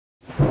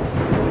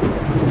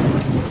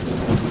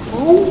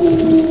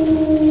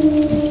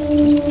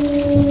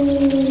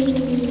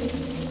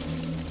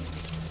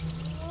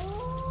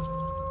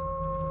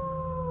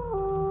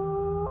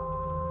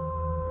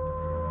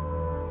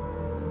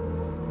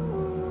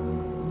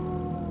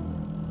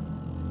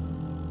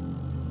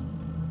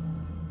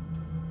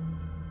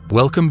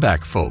Welcome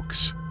back,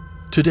 folks.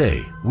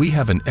 Today, we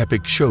have an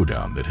epic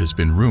showdown that has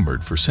been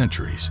rumored for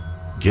centuries.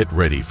 Get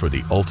ready for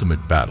the ultimate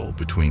battle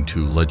between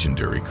two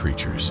legendary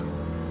creatures,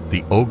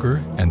 the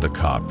Ogre and the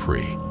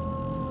Kapre.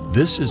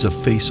 This is a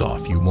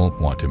face-off you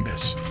won't want to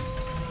miss.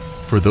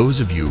 For those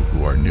of you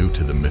who are new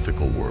to the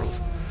mythical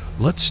world,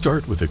 let's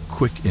start with a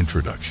quick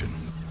introduction.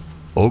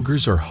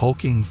 Ogres are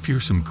hulking,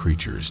 fearsome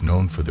creatures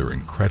known for their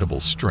incredible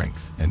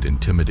strength and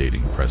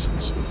intimidating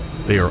presence.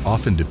 They are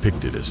often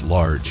depicted as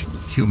large,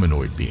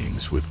 humanoid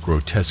beings with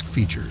grotesque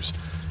features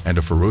and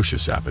a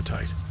ferocious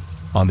appetite.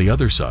 On the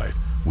other side,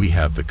 we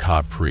have the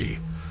Kapre,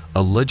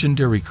 a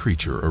legendary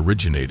creature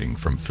originating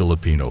from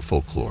Filipino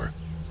folklore.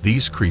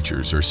 These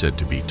creatures are said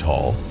to be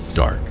tall,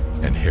 dark,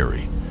 and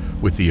hairy,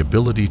 with the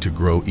ability to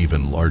grow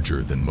even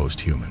larger than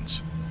most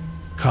humans.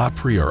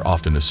 Kapre are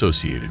often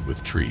associated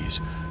with trees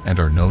and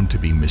are known to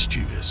be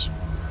mischievous,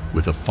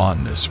 with a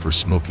fondness for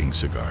smoking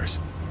cigars.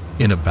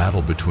 In a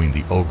battle between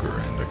the Ogre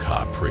and the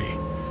Kapre,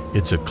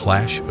 it's a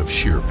clash of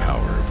sheer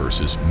power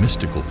versus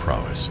mystical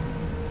prowess.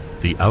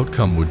 The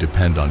outcome would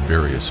depend on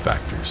various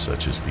factors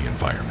such as the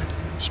environment,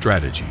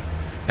 strategy,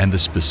 and the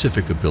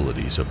specific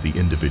abilities of the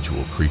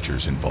individual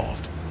creatures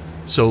involved.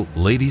 So,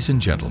 ladies and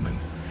gentlemen,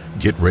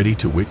 get ready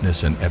to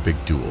witness an epic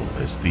duel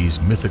as these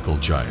mythical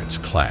giants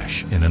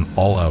clash in an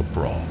all-out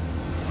brawl.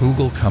 Who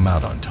will come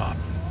out on top?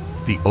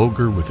 The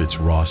Ogre with its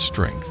raw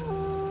strength,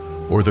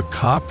 or the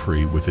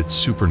Kapre with its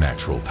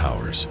supernatural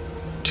powers?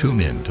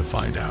 Tune in to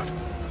find out.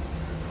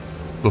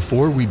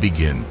 Before we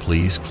begin,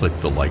 please click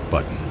the like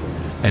button,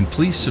 and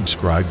please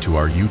subscribe to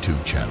our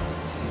YouTube channel.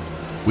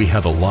 We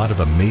have a lot of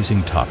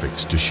amazing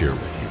topics to share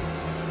with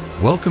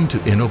you. Welcome to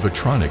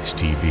Innovatronics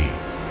TV,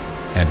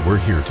 and we're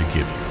here to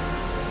give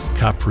you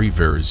Kapre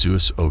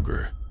vs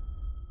Ogre.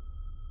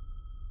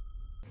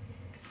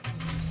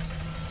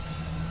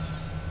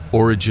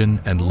 Origin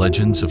and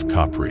legends of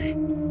Kapre.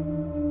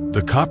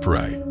 The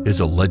Kapre is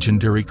a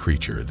legendary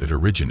creature that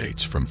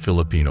originates from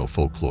Filipino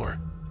folklore.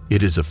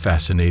 It is a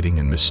fascinating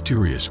and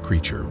mysterious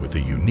creature with a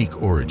unique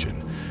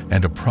origin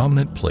and a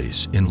prominent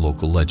place in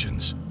local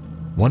legends.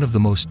 One of the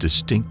most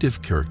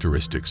distinctive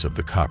characteristics of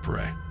the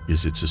Kapre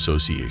is its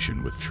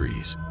association with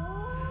trees.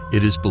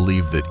 It is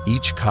believed that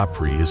each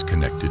Kapre is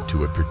connected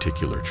to a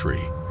particular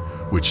tree,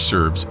 which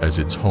serves as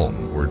its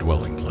home or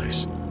dwelling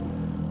place.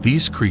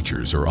 These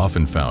creatures are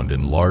often found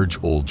in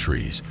large old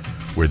trees,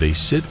 where they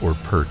sit or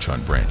perch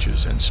on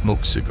branches and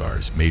smoke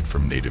cigars made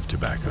from native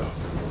tobacco.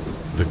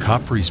 The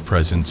Kapre's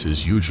presence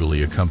is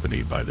usually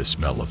accompanied by the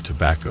smell of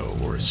tobacco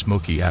or a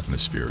smoky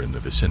atmosphere in the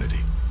vicinity.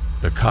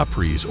 The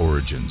Kapre's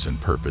origins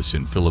and purpose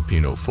in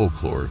Filipino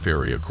folklore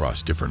vary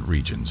across different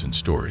regions and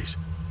stories.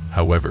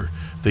 However,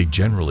 they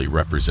generally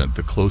represent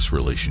the close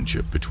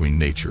relationship between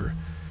nature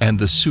and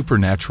the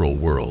supernatural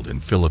world in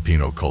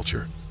Filipino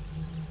culture.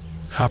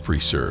 Kapre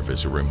serve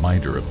as a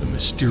reminder of the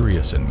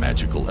mysterious and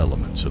magical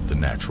elements of the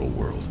natural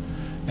world,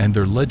 and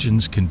their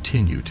legends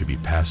continue to be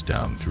passed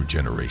down through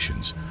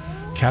generations,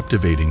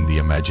 captivating the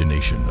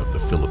imagination of the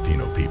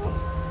Filipino people.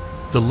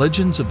 The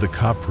legends of the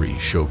Kapre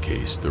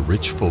showcase the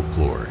rich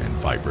folklore and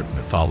vibrant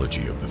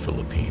mythology of the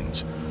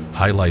Philippines,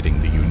 highlighting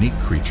the unique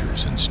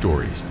creatures and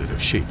stories that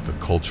have shaped the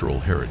cultural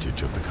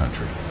heritage of the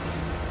country.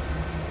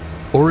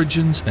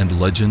 Origins and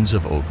legends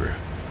of Ogre.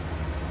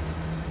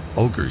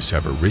 Ogres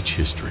have a rich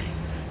history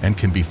and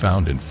can be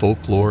found in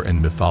folklore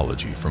and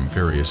mythology from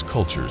various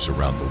cultures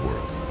around the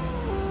world.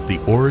 The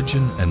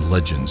origin and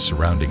legends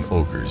surrounding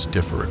ogres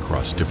differ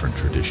across different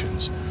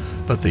traditions,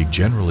 but they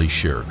generally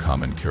share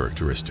common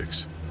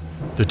characteristics.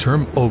 The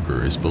term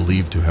ogre is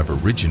believed to have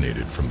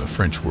originated from the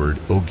French word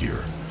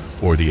ogre,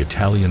 or the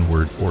Italian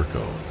word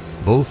orco,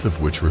 both of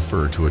which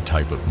refer to a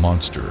type of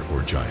monster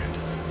or giant.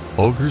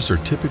 Ogres are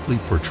typically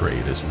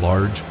portrayed as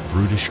large,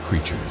 brutish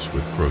creatures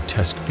with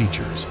grotesque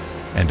features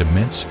and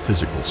immense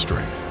physical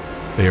strength.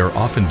 They are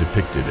often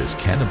depicted as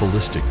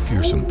cannibalistic,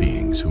 fearsome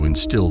beings who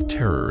instill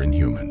terror in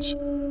humans.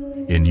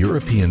 In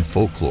European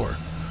folklore,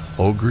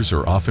 ogres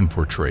are often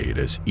portrayed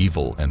as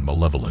evil and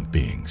malevolent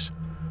beings.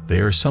 They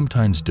are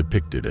sometimes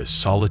depicted as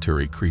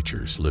solitary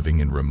creatures living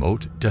in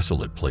remote,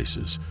 desolate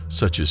places,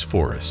 such as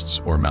forests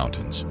or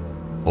mountains.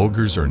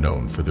 Ogres are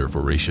known for their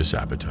voracious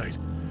appetite,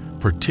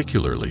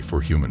 particularly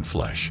for human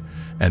flesh,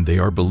 and they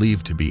are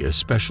believed to be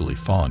especially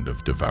fond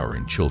of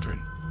devouring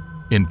children.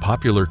 In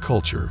popular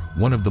culture,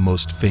 one of the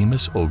most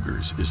famous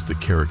ogres is the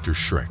character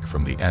Shrek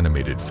from the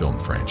animated film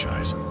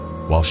franchise.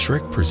 While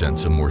Shrek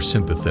presents a more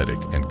sympathetic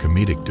and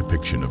comedic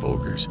depiction of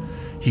ogres,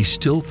 he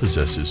still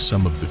possesses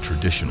some of the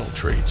traditional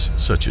traits,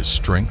 such as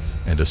strength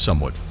and a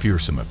somewhat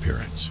fearsome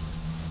appearance.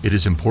 It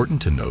is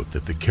important to note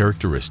that the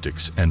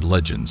characteristics and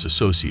legends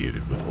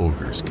associated with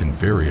ogres can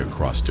vary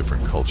across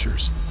different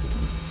cultures.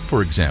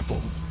 For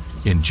example,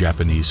 in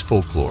Japanese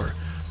folklore,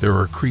 there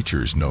are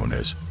creatures known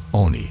as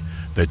oni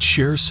that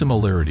share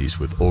similarities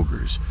with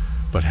ogres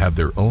but have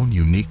their own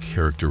unique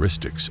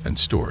characteristics and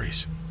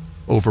stories.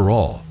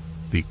 Overall,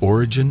 the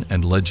origin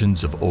and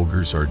legends of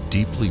ogres are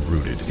deeply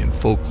rooted in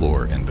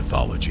folklore and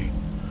mythology,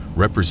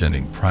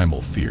 representing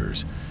primal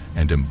fears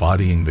and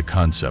embodying the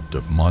concept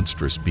of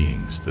monstrous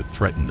beings that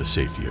threaten the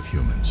safety of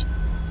humans.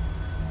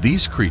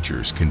 These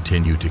creatures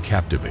continue to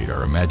captivate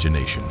our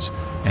imaginations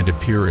and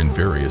appear in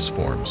various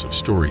forms of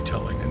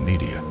storytelling and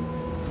media.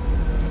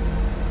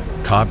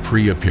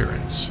 Kapre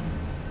appearance.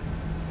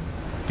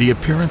 The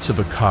appearance of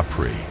a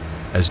kapre,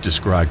 as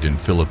described in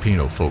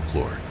Filipino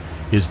folklore,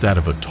 is that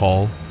of a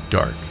tall,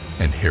 dark,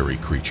 and hairy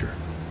creature.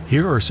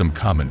 Here are some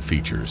common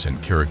features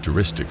and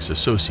characteristics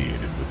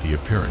associated with the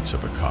appearance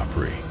of a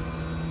kapre.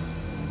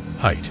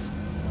 Height.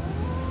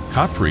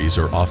 Kapres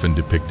are often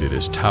depicted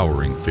as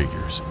towering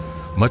figures,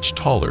 much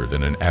taller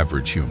than an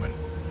average human.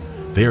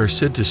 They are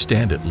said to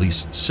stand at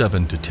least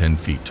 7 to 10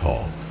 feet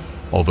tall,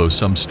 although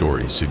some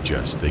stories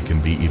suggest they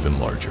can be even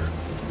larger.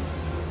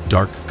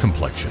 Dark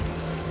complexion.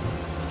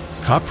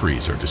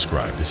 Kapres are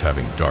described as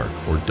having dark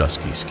or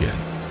dusky skin.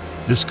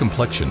 This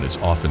complexion is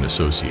often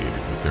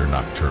associated with their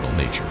nocturnal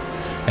nature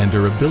and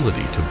their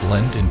ability to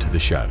blend into the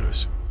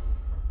shadows.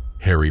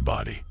 Hairy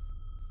body.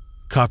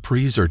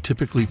 Kapres are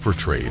typically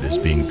portrayed as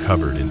being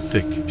covered in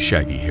thick,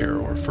 shaggy hair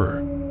or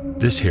fur.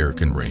 This hair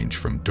can range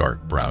from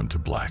dark brown to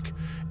black,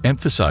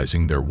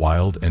 emphasizing their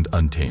wild and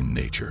untamed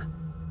nature.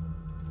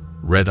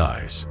 Red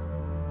eyes.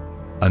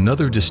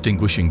 Another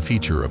distinguishing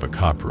feature of a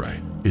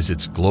kapre is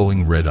its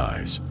glowing red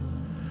eyes.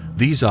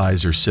 These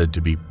eyes are said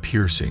to be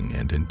piercing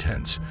and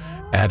intense,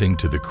 adding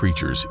to the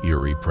creature's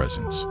eerie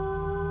presence.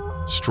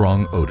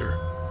 Strong odor.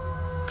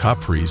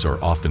 Kapres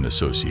are often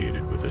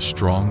associated with a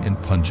strong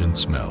and pungent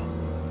smell.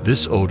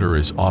 This odor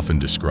is often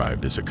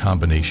described as a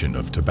combination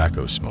of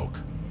tobacco smoke,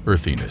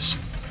 earthiness,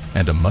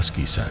 and a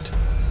musky scent.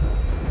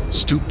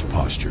 Stooped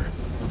posture.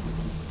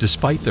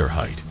 Despite their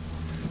height,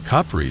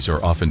 kapres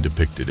are often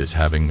depicted as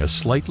having a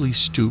slightly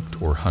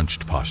stooped or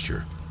hunched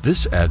posture.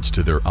 This adds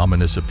to their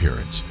ominous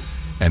appearance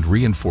and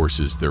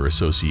reinforces their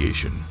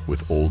association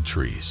with old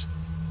trees.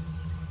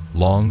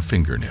 Long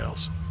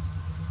fingernails.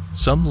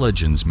 Some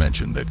legends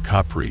mention that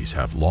kapres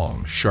have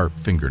long, sharp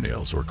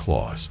fingernails or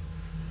claws.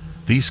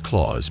 These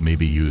claws may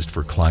be used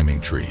for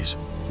climbing trees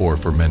or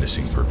for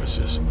menacing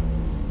purposes.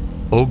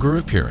 Ogre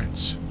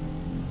appearance.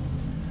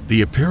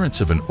 The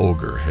appearance of an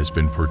ogre has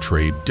been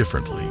portrayed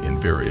differently in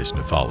various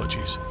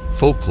mythologies,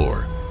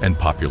 folklore, and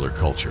popular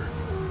culture.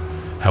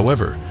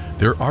 However,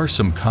 there are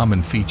some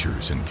common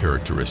features and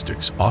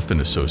characteristics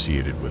often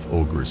associated with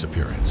ogre's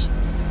appearance.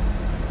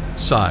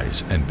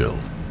 Size and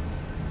build.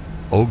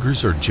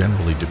 Ogres are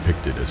generally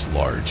depicted as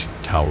large,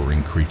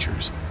 towering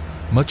creatures,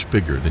 much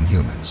bigger than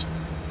humans.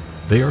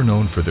 They are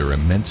known for their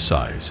immense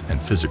size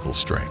and physical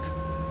strength.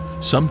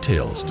 Some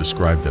tales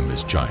describe them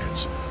as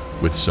giants,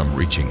 with some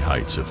reaching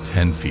heights of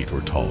 10 feet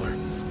or taller.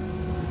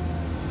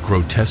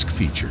 Grotesque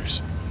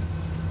features.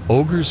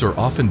 Ogres are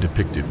often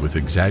depicted with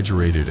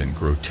exaggerated and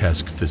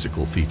grotesque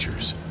physical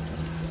features.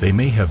 They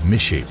may have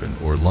misshapen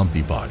or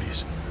lumpy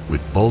bodies,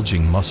 with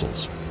bulging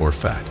muscles or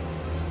fat.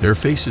 Their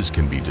faces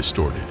can be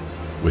distorted,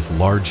 with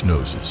large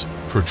noses,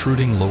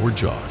 protruding lower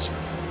jaws,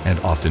 and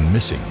often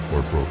missing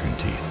or broken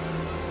teeth.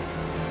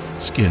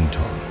 Skin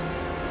tone.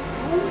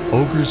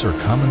 Ogres are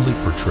commonly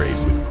portrayed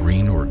with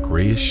green or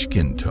grayish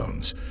skin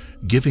tones,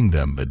 giving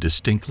them a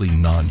distinctly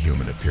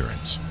non-human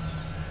appearance.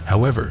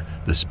 However,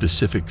 the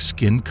specific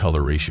skin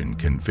coloration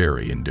can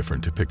vary in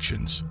different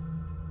depictions.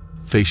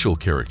 Facial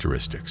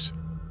characteristics.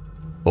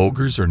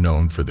 Ogres are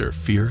known for their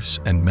fierce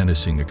and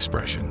menacing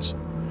expressions.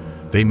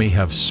 They may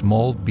have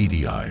small,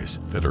 beady eyes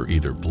that are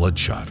either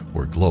bloodshot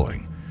or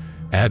glowing,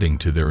 adding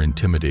to their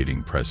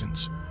intimidating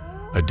presence.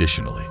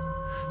 Additionally,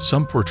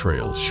 some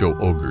portrayals show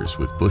ogres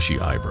with bushy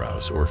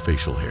eyebrows or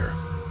facial hair.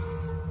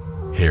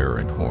 Hair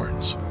and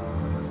horns.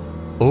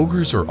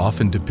 Ogres are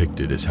often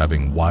depicted as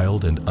having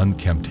wild and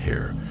unkempt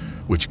hair,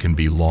 which can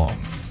be long,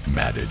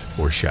 matted,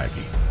 or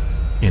shaggy.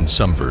 In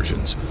some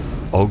versions,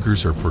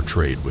 ogres are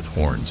portrayed with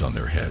horns on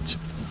their heads,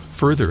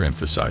 further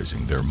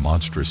emphasizing their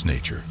monstrous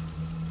nature.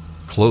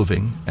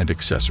 Clothing and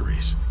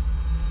accessories.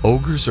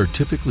 Ogres are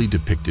typically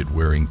depicted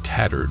wearing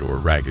tattered or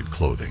ragged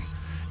clothing,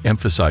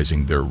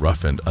 emphasizing their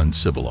rough and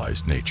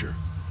uncivilized nature.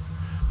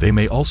 They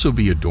may also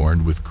be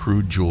adorned with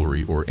crude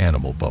jewelry or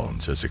animal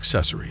bones as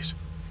accessories.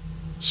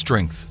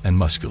 Strength and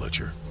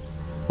musculature.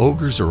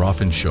 Ogres are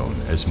often shown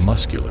as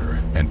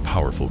muscular and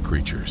powerful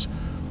creatures,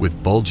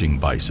 with bulging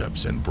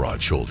biceps and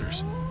broad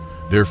shoulders.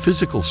 Their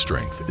physical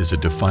strength is a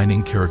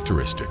defining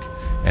characteristic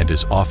and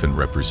is often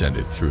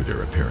represented through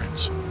their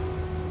appearance.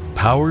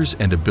 Powers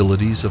and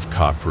abilities of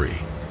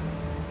Kapre.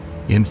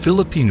 In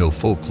Filipino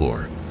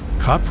folklore,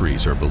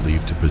 Kapres are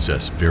believed to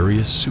possess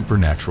various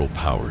supernatural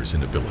powers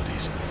and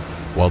abilities.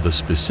 While the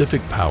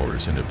specific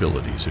powers and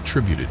abilities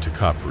attributed to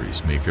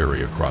Kapres may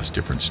vary across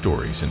different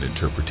stories and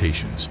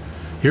interpretations,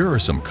 here are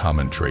some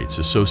common traits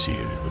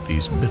associated with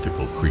these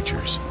mythical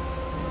creatures.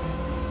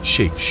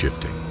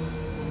 Shape-shifting.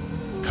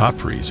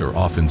 Kapres are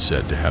often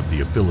said to have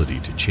the ability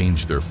to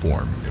change their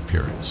form and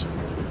appearance.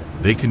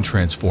 They can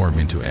transform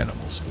into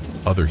animals,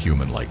 other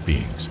human-like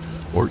beings,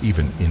 or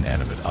even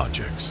inanimate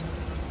objects.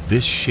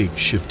 This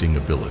shape-shifting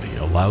ability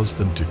allows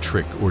them to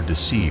trick or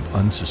deceive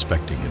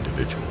unsuspecting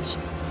individuals.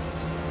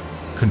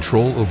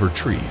 Control over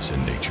trees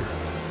and nature.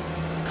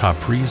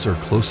 Kapres are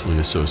closely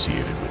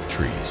associated with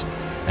trees,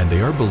 and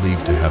they are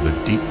believed to have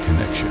a deep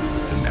connection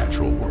with the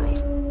natural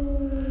world.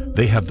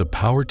 They have the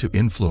power to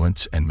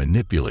influence and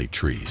manipulate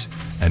trees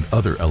and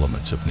other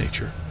elements of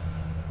nature.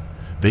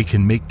 They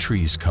can make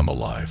trees come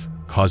alive,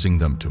 causing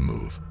them to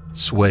move,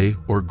 sway,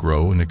 or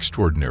grow in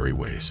extraordinary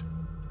ways.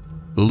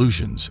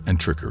 Illusions and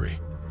trickery.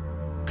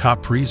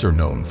 Kapres are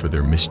known for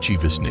their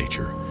mischievous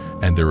nature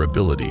and their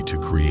ability to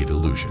create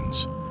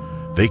illusions.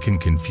 They can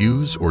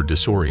confuse or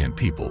disorient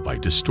people by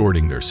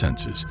distorting their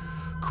senses,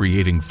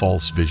 creating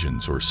false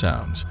visions or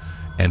sounds,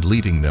 and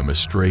leading them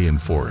astray in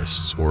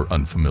forests or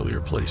unfamiliar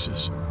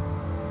places.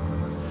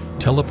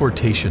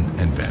 Teleportation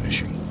and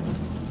vanishing.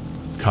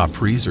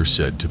 Kapres are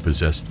said to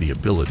possess the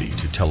ability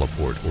to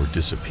teleport or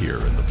disappear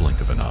in the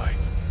blink of an eye.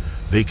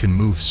 They can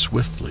move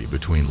swiftly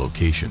between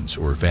locations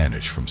or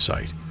vanish from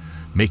sight,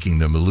 making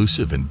them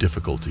elusive and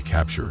difficult to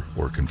capture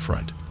or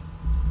confront.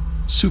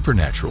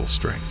 Supernatural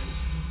strength.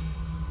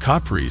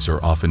 Kapres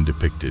are often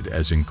depicted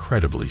as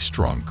incredibly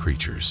strong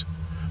creatures.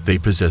 They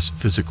possess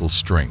physical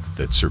strength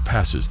that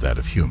surpasses that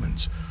of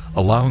humans,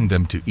 allowing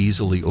them to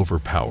easily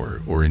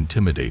overpower or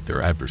intimidate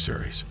their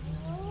adversaries.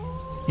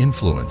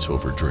 Influence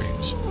over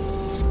dreams.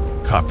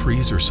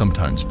 Kapres are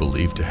sometimes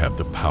believed to have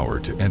the power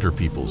to enter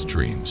people's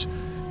dreams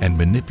and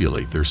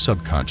manipulate their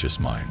subconscious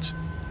minds.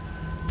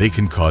 They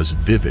can cause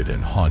vivid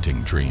and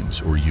haunting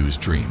dreams or use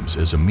dreams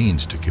as a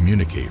means to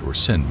communicate or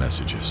send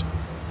messages.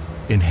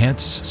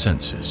 Enhanced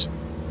senses.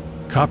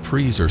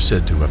 Kapres are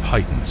said to have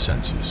heightened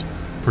senses,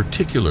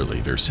 particularly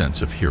their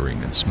sense of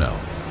hearing and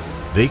smell.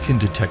 They can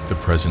detect the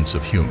presence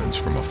of humans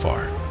from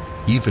afar,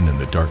 even in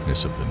the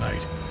darkness of the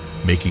night,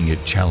 making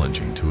it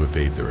challenging to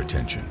evade their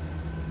attention.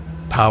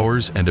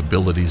 Powers and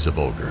abilities of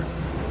Ogre.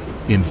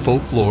 In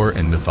folklore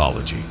and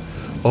mythology,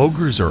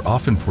 ogres are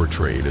often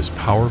portrayed as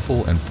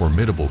powerful and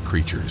formidable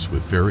creatures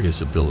with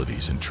various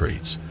abilities and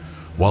traits.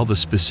 While the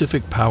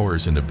specific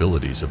powers and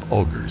abilities of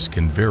ogres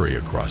can vary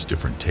across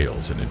different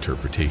tales and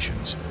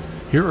interpretations,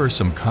 here are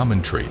some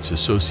common traits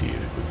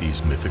associated with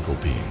these mythical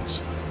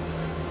beings.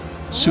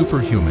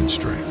 Superhuman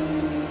strength.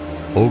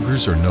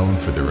 Ogres are known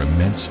for their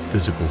immense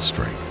physical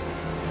strength.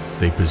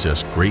 They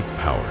possess great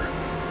power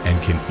and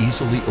can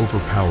easily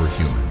overpower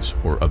humans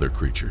or other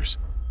creatures.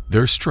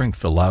 Their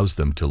strength allows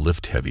them to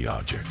lift heavy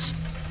objects,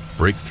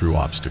 break through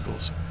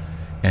obstacles,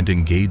 and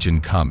engage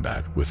in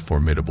combat with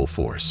formidable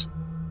force.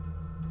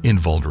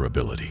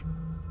 Invulnerability.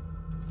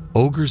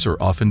 Ogres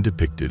are often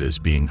depicted as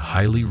being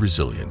highly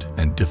resilient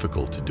and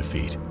difficult to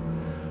defeat.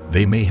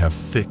 They may have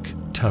thick,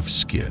 tough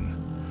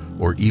skin,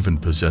 or even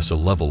possess a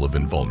level of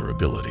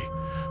invulnerability,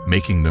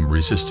 making them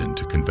resistant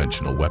to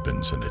conventional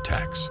weapons and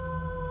attacks.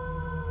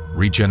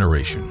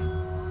 Regeneration.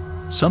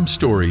 Some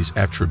stories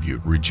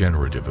attribute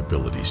regenerative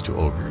abilities to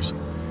ogres,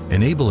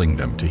 enabling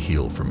them to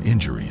heal from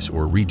injuries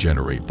or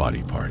regenerate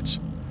body parts.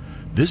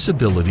 This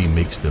ability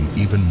makes them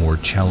even more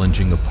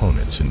challenging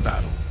opponents in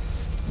battle.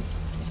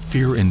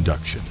 Fear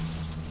induction.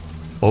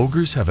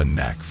 Ogres have a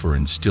knack for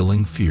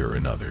instilling fear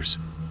in others.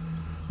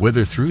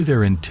 Whether through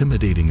their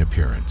intimidating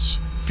appearance,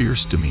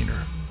 fierce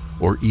demeanor,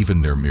 or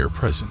even their mere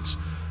presence,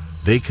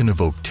 they can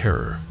evoke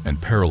terror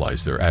and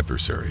paralyze their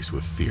adversaries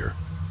with fear.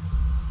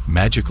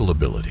 Magical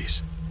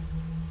abilities.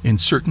 In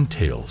certain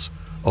tales,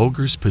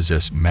 ogres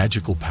possess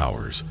magical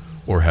powers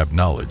or have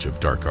knowledge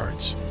of dark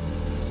arts.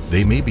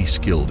 They may be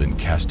skilled in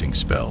casting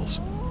spells,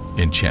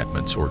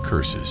 enchantments, or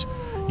curses,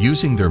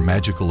 using their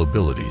magical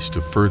abilities to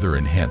further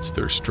enhance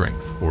their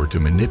strength or to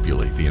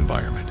manipulate the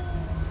environment.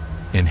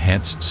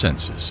 Enhanced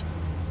senses.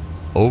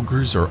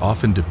 Ogres are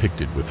often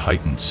depicted with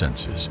heightened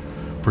senses,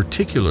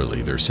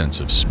 particularly their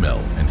sense of smell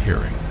and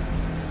hearing.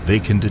 They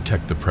can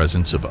detect the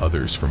presence of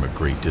others from a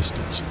great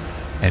distance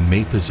and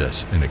may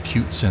possess an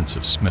acute sense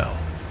of smell,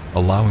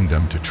 allowing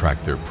them to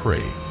track their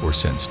prey or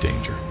sense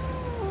danger.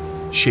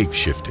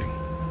 Shape-shifting.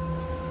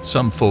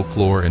 Some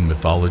folklore and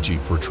mythology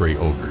portray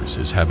ogres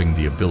as having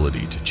the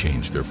ability to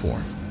change their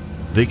form.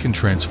 They can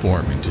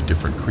transform into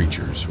different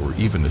creatures or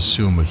even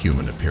assume a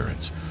human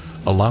appearance,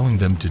 allowing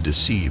them to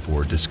deceive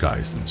or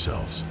disguise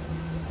themselves.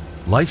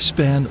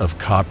 Lifespan of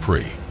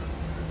Kapre.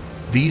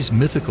 These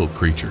mythical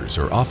creatures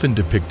are often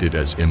depicted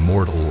as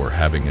immortal or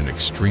having an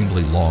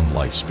extremely long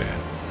lifespan,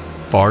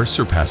 far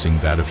surpassing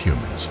that of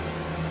humans.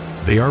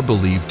 They are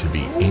believed to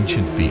be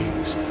ancient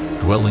beings,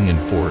 dwelling in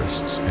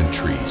forests and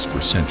trees for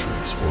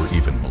centuries or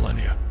even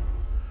millennia.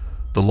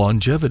 The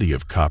longevity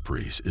of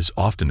Kapres is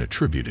often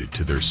attributed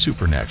to their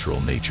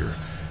supernatural nature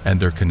and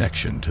their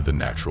connection to the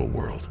natural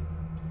world.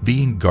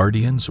 Being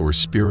guardians or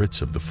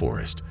spirits of the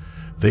forest,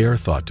 they are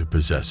thought to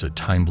possess a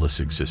timeless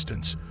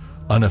existence,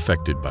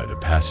 unaffected by the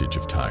passage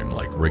of time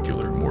like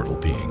regular mortal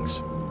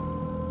beings.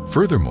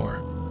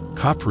 Furthermore,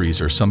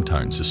 Kapres are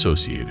sometimes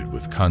associated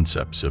with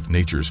concepts of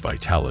nature's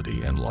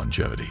vitality and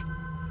longevity.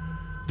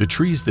 The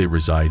trees they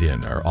reside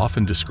in are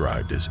often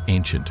described as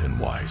ancient and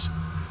wise,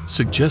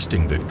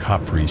 suggesting that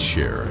Kapres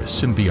share a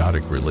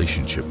symbiotic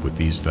relationship with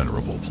these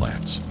venerable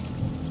plants.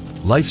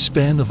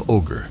 Lifespan of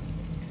Ogre.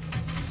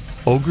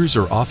 Ogres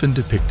are often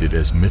depicted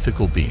as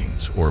mythical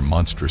beings or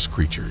monstrous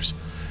creatures,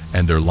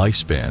 and their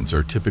lifespans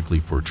are typically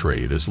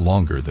portrayed as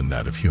longer than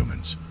that of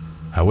humans.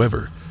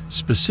 However,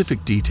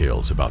 specific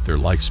details about their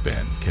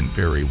lifespan can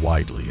vary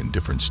widely in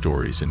different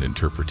stories and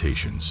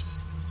interpretations.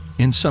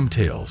 In some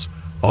tales,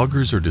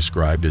 ogres are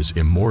described as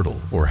immortal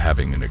or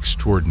having an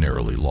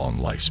extraordinarily long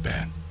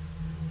lifespan.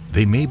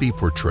 They may be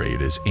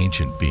portrayed as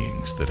ancient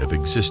beings that have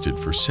existed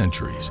for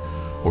centuries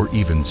or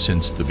even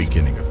since the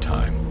beginning of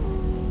time.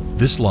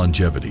 This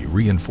longevity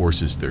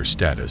reinforces their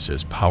status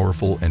as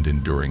powerful and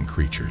enduring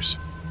creatures.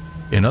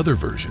 In other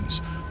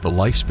versions, the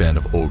lifespan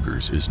of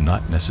ogres is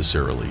not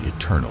necessarily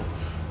eternal,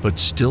 but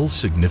still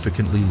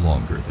significantly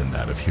longer than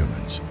that of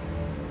humans.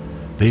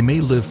 They may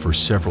live for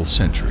several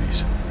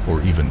centuries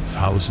or even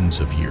thousands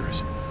of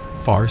years,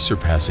 far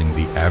surpassing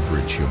the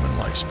average human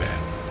lifespan.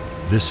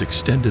 This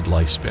extended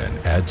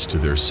lifespan adds to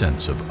their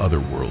sense of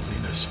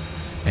otherworldliness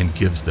and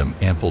gives them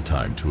ample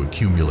time to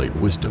accumulate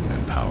wisdom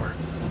and power.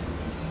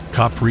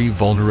 Kapre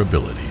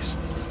vulnerabilities.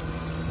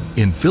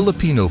 In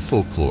Filipino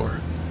folklore,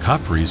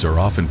 Kapres are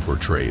often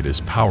portrayed as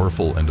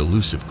powerful and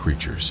elusive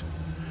creatures.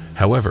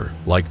 However,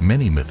 like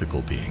many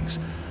mythical beings,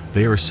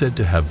 they are said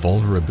to have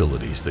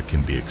vulnerabilities that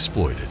can be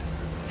exploited.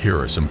 Here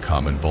are some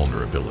common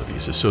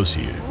vulnerabilities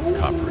associated with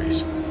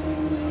Kapres.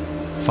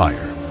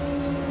 Fire.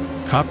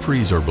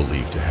 Kapres are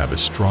believed to have a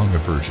strong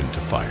aversion to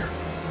fire.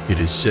 It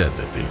is said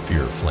that they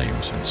fear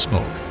flames and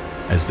smoke,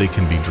 as they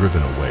can be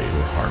driven away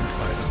or harmed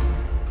by them.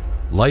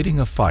 Lighting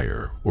a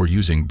fire or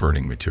using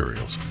burning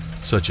materials,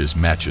 such as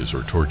matches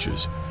or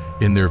torches,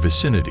 in their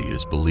vicinity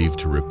is believed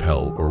to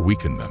repel or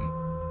weaken them.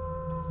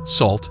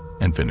 Salt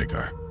and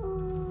vinegar.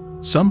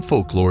 Some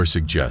folklore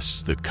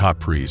suggests that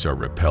Kapres are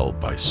repelled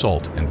by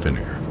salt and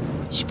vinegar.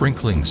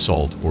 Sprinkling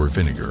salt or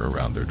vinegar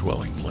around their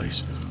dwelling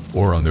place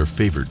or on their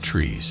favored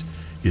trees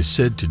is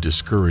said to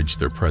discourage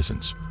their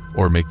presence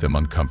or make them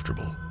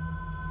uncomfortable.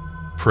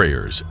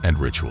 Prayers and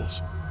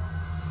rituals.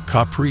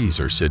 Kapres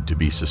are said to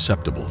be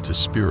susceptible to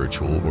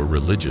spiritual or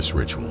religious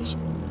rituals.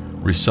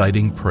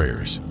 Reciting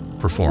prayers,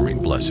 performing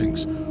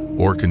blessings,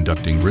 or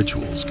conducting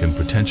rituals can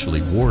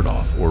potentially ward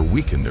off or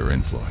weaken their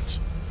influence.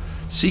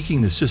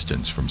 Seeking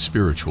assistance from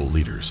spiritual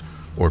leaders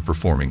or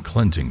performing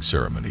cleansing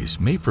ceremonies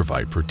may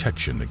provide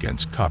protection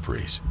against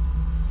Kapres.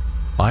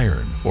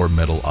 Iron or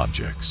metal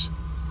objects.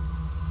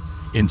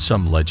 In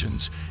some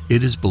legends,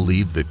 it is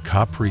believed that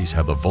Kapres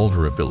have a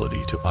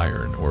vulnerability to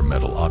iron or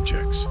metal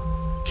objects.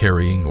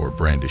 Carrying or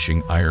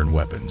brandishing iron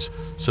weapons,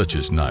 such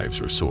as knives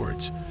or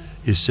swords,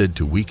 is said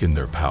to weaken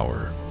their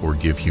power or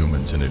give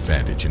humans an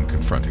advantage in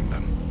confronting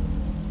them.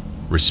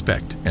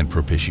 Respect and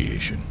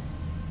propitiation.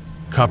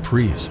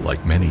 Kapres,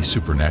 like many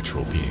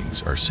supernatural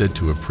beings, are said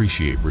to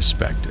appreciate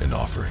respect and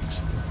offerings.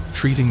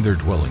 Treating their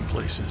dwelling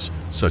places,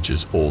 such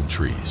as old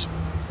trees,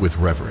 with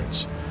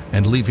reverence,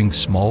 and leaving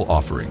small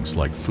offerings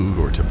like food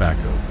or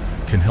tobacco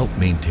can help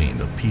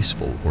maintain a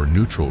peaceful or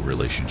neutral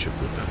relationship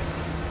with them.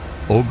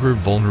 Ogre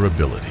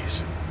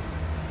vulnerabilities.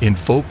 In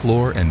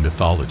folklore and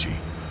mythology,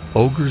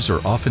 ogres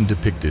are often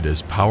depicted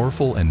as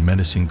powerful and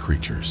menacing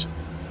creatures.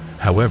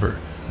 However,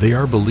 they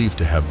are believed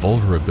to have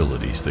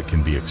vulnerabilities that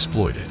can be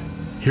exploited.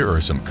 Here are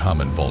some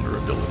common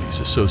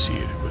vulnerabilities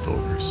associated with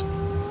ogres.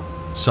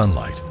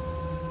 Sunlight.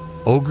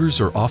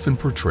 Ogres are often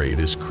portrayed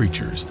as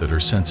creatures that are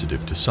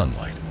sensitive to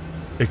sunlight.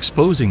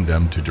 Exposing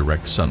them to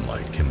direct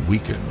sunlight can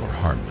weaken or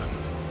harm them.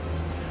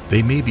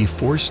 They may be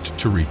forced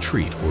to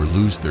retreat or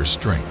lose their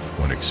strength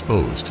when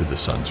exposed to the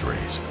sun's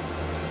rays.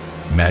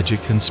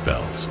 Magic and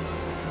spells.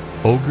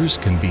 Ogres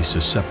can be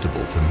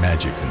susceptible to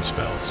magic and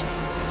spells.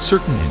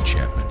 Certain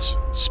enchantments,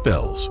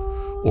 spells,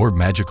 or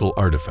magical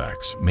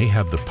artifacts may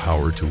have the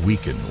power to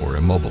weaken or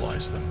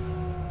immobilize them.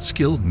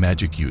 Skilled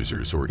magic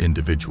users or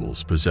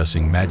individuals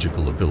possessing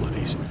magical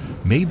abilities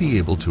may be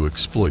able to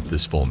exploit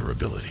this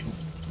vulnerability.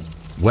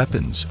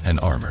 Weapons and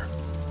armor.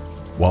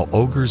 While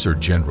ogres are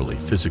generally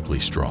physically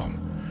strong,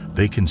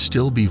 they can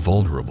still be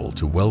vulnerable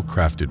to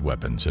well-crafted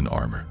weapons and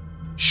armor.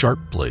 Sharp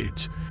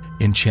blades,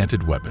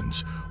 enchanted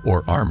weapons,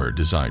 or armor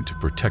designed to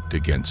protect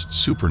against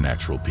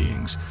supernatural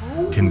beings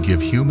can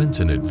give humans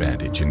an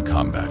advantage in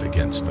combat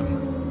against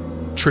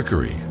them.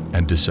 Trickery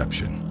and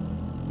deception.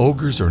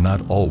 Ogres are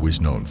not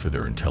always known for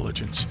their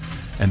intelligence,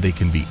 and they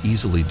can be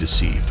easily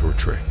deceived or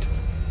tricked.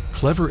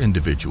 Clever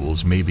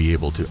individuals may be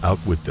able to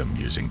outwit them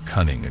using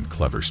cunning and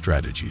clever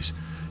strategies,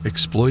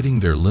 exploiting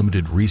their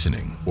limited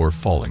reasoning or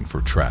falling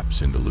for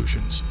traps and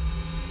illusions.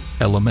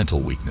 Elemental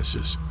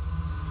weaknesses.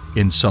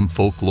 In some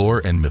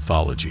folklore and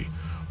mythology,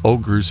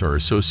 ogres are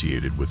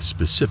associated with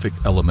specific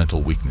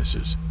elemental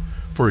weaknesses.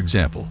 For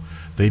example,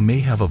 they may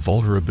have a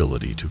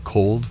vulnerability to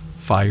cold,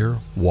 fire,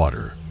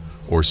 water,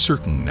 or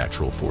certain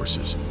natural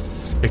forces.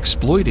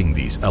 Exploiting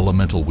these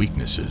elemental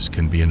weaknesses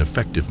can be an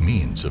effective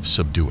means of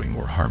subduing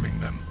or harming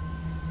them.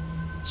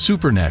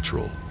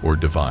 Supernatural or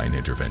divine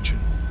intervention.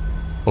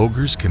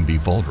 Ogres can be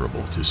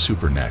vulnerable to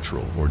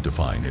supernatural or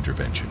divine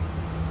intervention.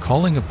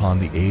 calling upon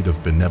the aid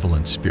of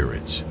benevolent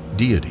spirits,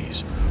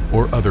 deities,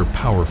 or other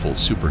powerful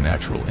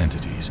supernatural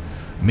entities,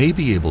 may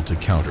be able to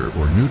counter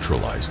or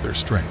neutralize their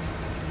strength,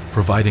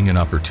 providing an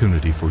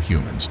opportunity for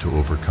humans to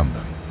overcome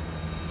them.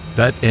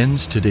 That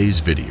ends today's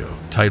video,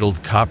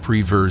 titled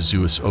Kapre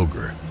vs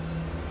Ogre.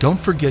 Don't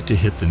forget to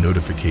hit the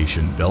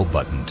notification bell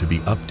button to be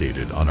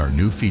updated on our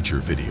new feature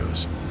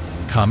videos.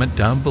 Comment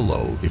down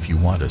below if you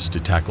want us to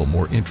tackle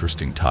more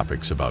interesting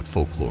topics about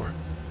folklore.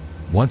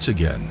 Once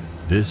again,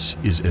 this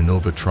is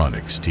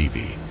Innovatronics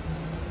TV.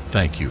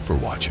 Thank you for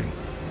watching.